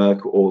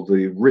framework or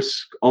the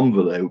risk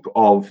envelope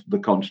of the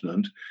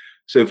continent.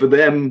 So for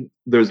them,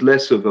 there's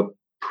less of a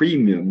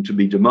premium to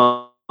be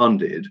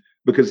demanded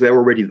because they're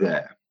already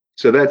there.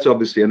 So that's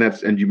obviously,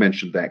 and you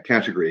mentioned that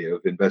category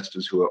of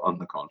investors who are on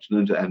the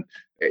continent, and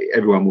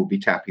everyone will be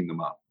tapping them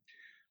up.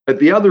 At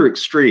the other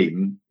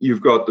extreme,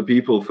 you've got the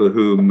people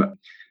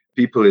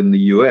in the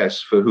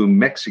US for whom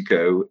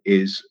Mexico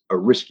is a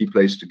risky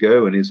place to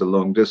go and is a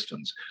long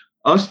distance.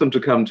 Ask them to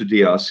come to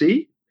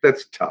DRC.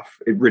 That's tough.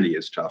 It really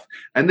is tough.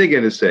 And they're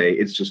going to say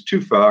it's just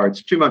too far.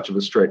 It's too much of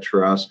a stretch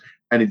for us.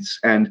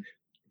 And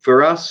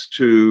for us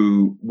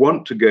to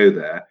want to go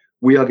there,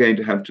 we are going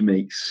to have to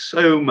make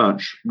so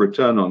much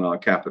return on our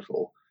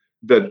capital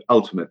that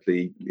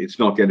ultimately it's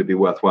not going to be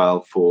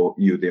worthwhile for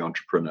you, the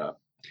entrepreneur.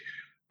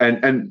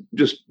 And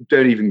just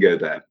don't even go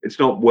there. It's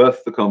not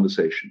worth the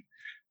conversation.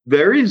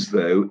 There is,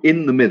 though,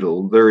 in the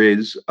middle, there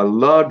is a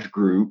large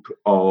group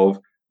of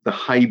the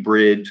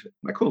hybrid,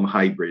 I call them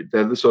hybrid.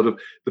 They're the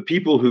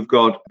people who've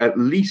got at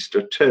least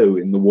a toe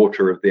in the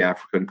water of the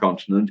African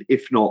continent,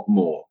 if not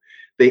more.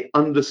 They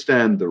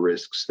understand the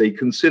risks. They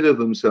consider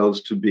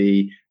themselves to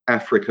be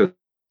Africa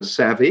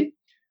savvy.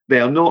 They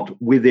are not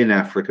within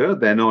Africa.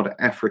 They're not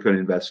African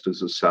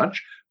investors as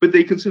such, but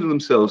they consider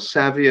themselves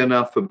savvy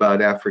enough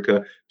about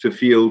Africa to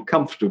feel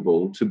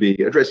comfortable to be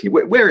addressing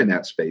it. We're in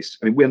that space.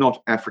 I mean, we're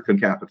not African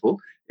capital,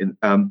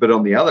 but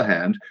on the other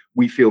hand,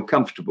 we feel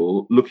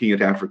comfortable looking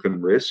at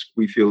African risk.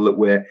 We feel that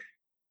we're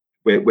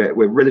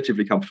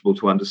relatively comfortable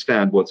to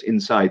understand what's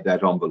inside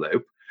that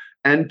envelope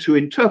and to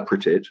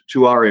interpret it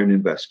to our own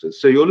investors.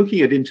 So you're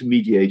looking at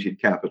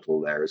intermediated capital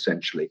there,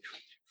 essentially.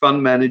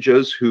 Fund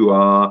managers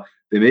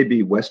they may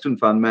be Western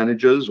fund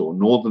managers or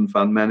Northern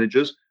fund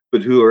managers,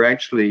 but who are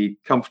actually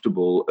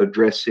comfortable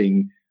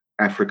addressing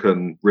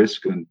African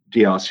risk and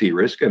DRC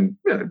risk. And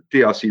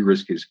DRC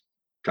risk is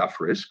tough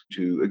risk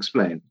to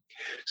explain.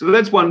 So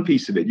that's one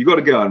piece of it. You've got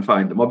to go out and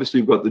find them. Obviously,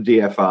 you've got the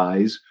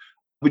DFIs,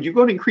 but you've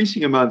got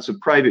increasing amounts of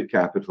private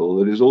capital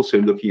that is also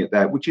looking at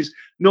that, which is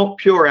not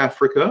pure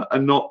Africa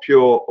and not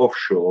pure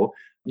offshore.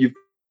 You've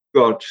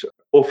got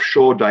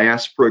offshore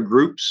diaspora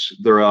groups.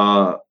 There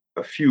are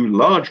a few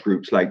large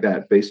groups like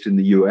that based in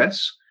the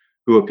US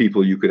who are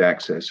people you could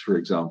access, for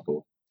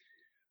example.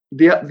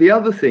 The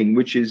other thing,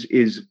 which is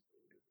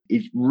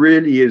it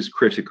really is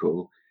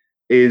critical,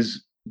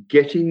 is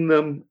getting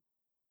them,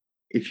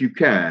 if you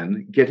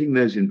can, getting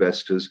those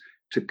investors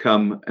to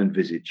come and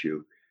visit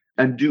you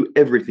and do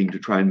everything to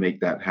try and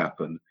make that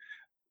happen.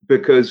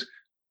 Because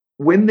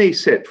when they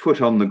set foot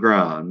on the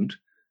ground,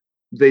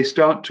 they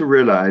start to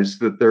realize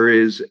that there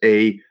is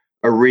a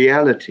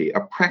reality,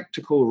 a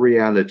practical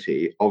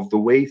reality of the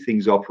way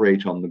things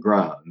operate on the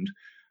ground,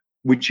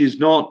 which is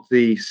not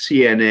the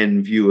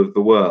CNN view of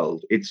the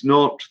world. It's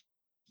not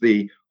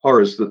the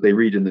horrors that they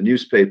read in the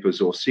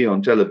newspapers or see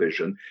on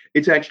television.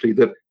 It's actually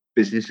that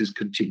business is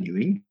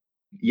continuing.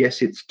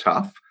 Yes, it's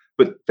tough,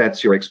 but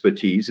that's your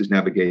expertise, is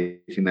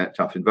navigating that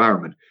tough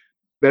environment.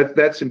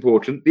 That's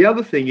important. The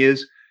other thing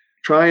is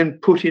try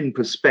and put in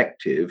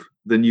perspective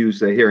the news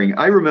they're hearing.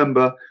 I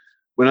remember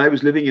when I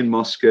was living in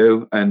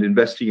Moscow and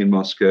investing in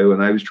Moscow,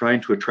 and I was trying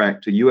to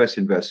attract a US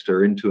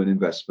investor into an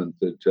investment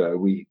that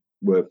we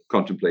were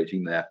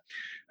contemplating there.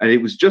 And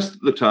it was just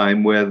at the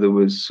time where there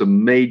was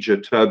some major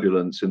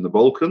turbulence in the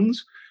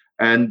Balkans,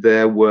 and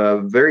there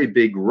were very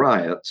big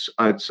riots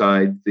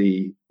outside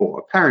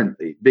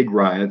apparently big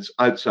riots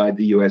outside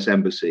the US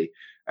embassy.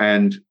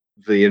 And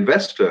the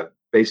investor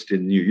based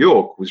in New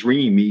York, was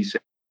ringing me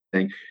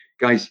saying,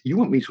 guys, you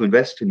want me to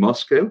invest in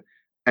Moscow?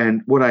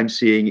 And what I'm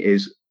seeing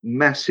is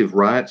massive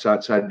riots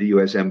outside the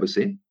US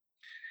Embassy.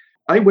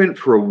 I went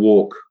for a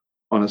walk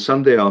on a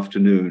Sunday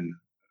afternoon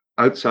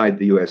outside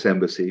the US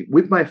Embassy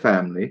with my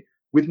family,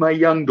 with my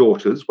young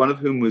daughters, one of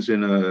whom was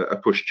in a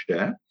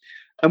pushchair.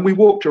 And we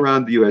walked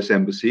around the US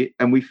Embassy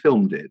and we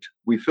filmed it.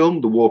 We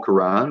filmed the walk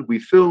around. We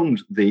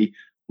filmed the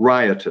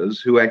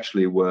rioters, who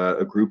actually were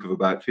a group of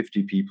about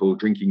 50 people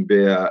drinking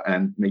beer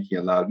and making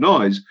a loud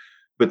noise,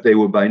 but they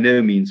were by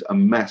no means a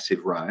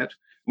massive riot.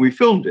 We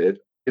filmed it.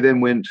 I then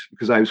went,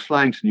 because I was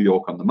flying to New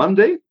York on the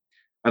Monday,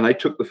 and I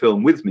took the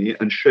film with me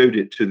and showed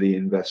it to the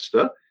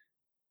investor.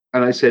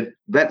 And I said,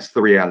 that's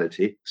the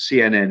reality.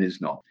 CNN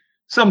is not.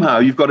 Somehow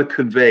you've got to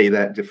convey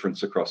that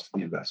difference across to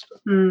the investor.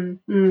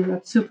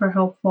 That's super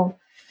helpful.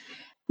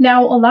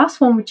 Now, a last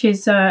one, which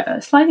is a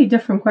slightly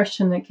different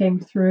question that came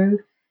through.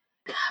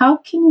 How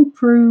can you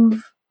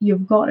prove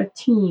you've got a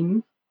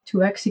team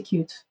to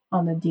execute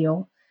on a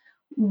deal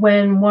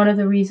when one of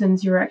the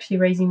reasons you're actually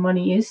raising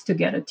money is to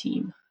get a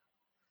team?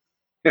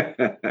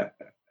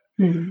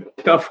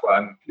 Tough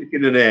one,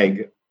 chicken and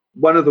egg.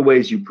 One of the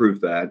ways you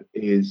prove that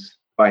is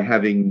by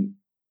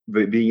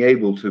being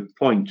able to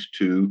point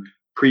to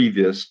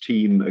previous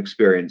team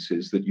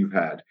experiences that you've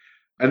had.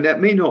 And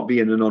that may not be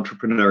in an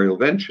entrepreneurial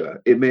venture.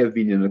 It may have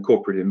been in a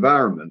corporate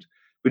environment.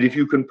 But if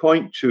you can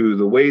point to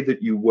the way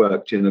that you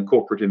worked in a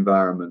corporate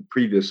environment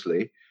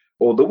previously,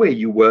 or the way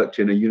you worked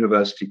in a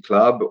university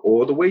club,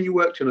 or the way you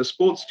worked in a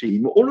sports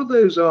team, all of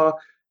those are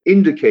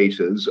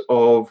indicators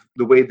of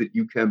the way that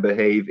you can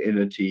behave in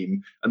a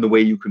team and the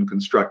way you can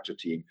construct a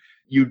team.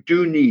 You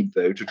do need,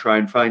 though, to try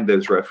and find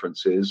those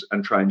references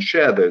and try and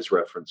share those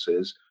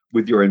references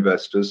with your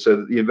investors so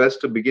that the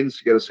investor begins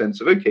to get a sense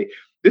of, okay,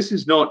 this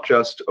is not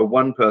just a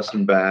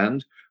one-person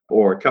band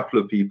or a couple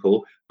of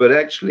people, but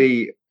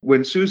actually,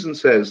 when Susan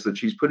says that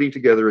she's putting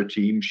together a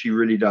team, she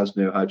really does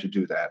know how to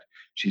do that.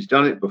 She's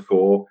done it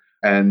before.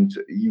 And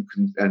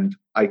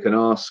I can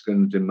ask,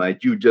 and in my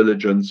due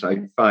diligence,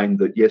 I find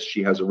that yes,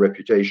 she has a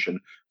reputation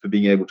for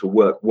being able to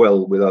work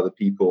well with other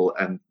people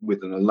and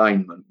with an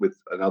alignment with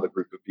another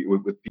group of people,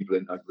 with people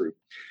in her group.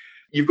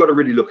 You've got to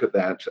really look at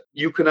that.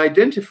 You can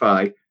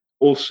identify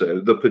also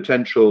the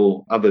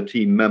potential other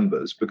team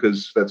members,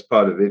 because that's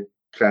part of it.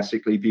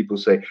 Classically, people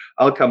say,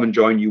 I'll come and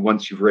join you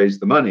once you've raised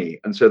the money.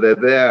 And so they're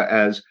there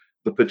as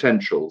the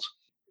potentials.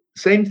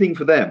 Same thing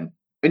for them.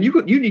 And you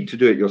need to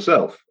do it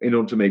yourself in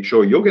order to make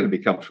sure you're going to be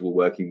comfortable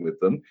working with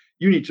them.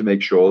 You need to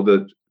make sure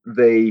that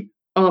they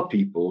are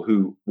people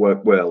who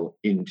work well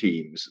in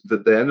teams,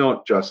 that they're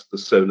not just the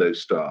solo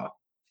star.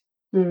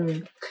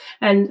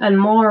 And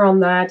more on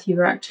that,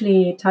 you're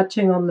actually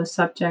touching on the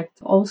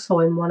subject also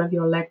in one of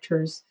your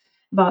lectures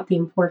about the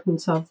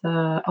importance of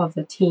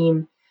the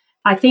team.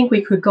 I think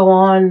we could go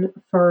on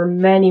for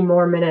many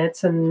more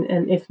minutes and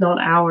if not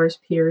hours,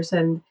 Piers.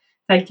 And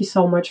thank you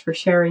so much for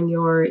sharing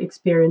your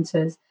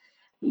experiences.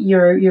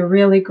 You're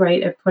really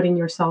great at putting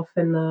yourself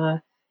in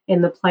the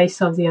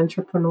place of the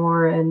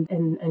entrepreneur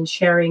and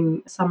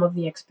sharing some of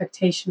the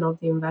expectation of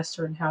the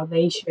investor and how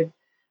they should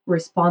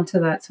respond to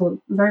that.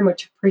 So very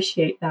much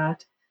appreciate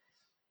that.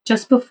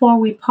 Just before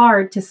we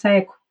part, to say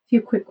a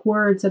few quick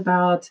words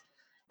about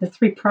the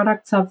 3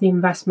 products of the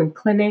Investment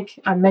Clinic.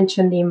 I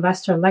mentioned the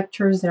investor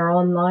lectures. They're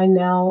online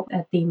now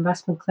at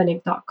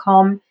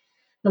theinvestmentclinic.com.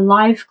 The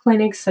live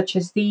clinics such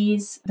as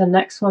these, the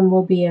next one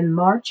will be in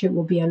March. It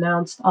will be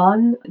announced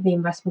on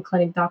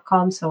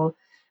theinvestmentclinic.com. So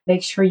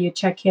make sure you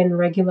check in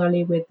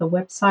regularly with the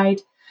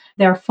website.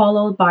 They're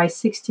followed by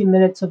 60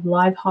 minutes of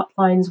live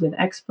hotlines with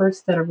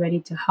experts that are ready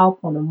to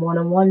help on a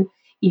one-on-one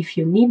if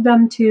you need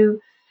them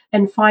to.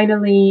 And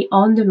finally,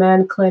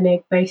 on-demand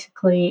clinic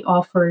basically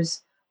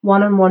offers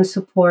one-on-one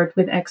support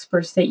with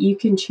experts that you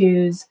can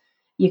choose.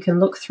 You can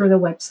look through the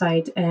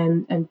website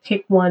and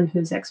pick one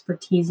whose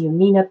expertise you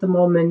need at the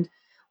moment,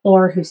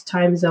 or whose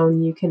time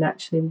zone you can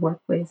actually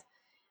work with.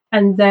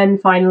 And then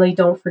finally,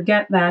 don't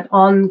forget that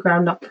on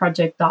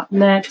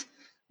groundupproject.net,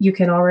 you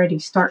can already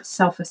start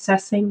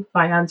self-assessing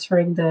by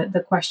answering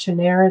the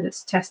questionnaire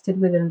that's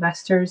tested with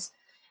investors.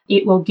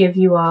 It will give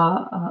you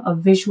a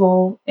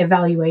visual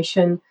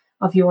evaluation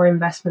of your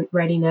investment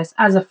readiness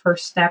as a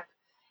first step.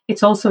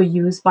 It's also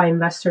used by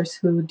investors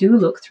who do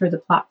look through the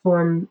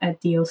platform at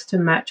deals to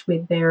match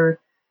with their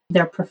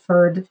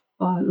preferred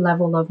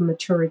level of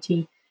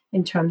maturity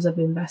in terms of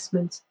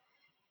investments.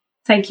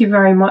 Thank you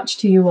very much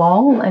to you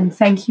all, and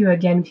thank you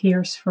again,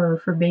 Piers, for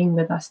being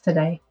with us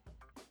today.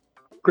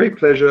 Great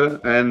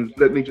pleasure, and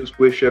let me just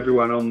wish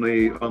everyone on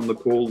the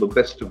call the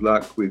best of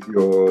luck with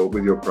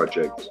your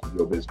projects,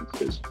 your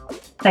businesses.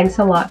 Thanks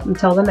a lot.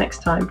 Until the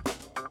next time.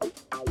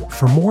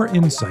 For more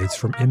insights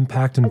from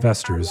impact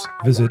investors,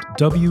 visit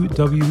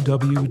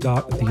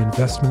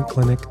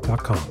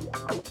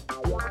www.theinvestmentclinic.com.